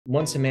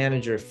Once a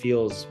manager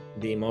feels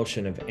the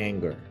emotion of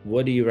anger,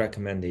 what do you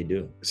recommend they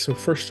do? So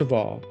first of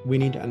all, we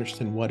need to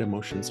understand what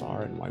emotions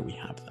are and why we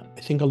have them.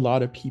 I think a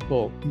lot of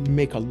people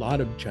make a lot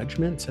of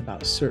judgments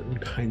about certain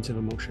kinds of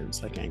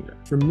emotions like anger.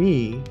 For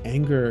me,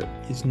 anger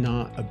is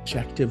not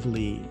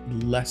objectively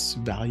less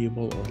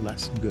valuable or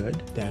less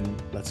good than,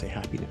 let's say,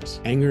 happiness.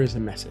 Anger is a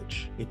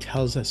message. It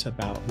tells us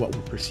about what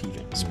we're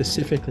perceiving.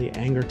 Specifically,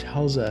 anger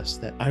tells us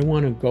that I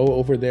want to go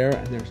over there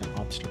and there's an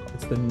obstacle.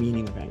 It's the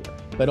meaning of anger.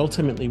 But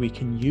ultimately, we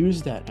can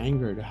use that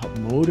anger to help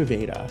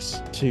motivate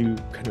us to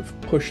kind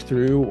of push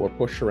through or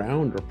push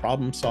around or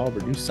problem solve or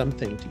do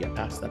something to get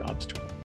past that obstacle.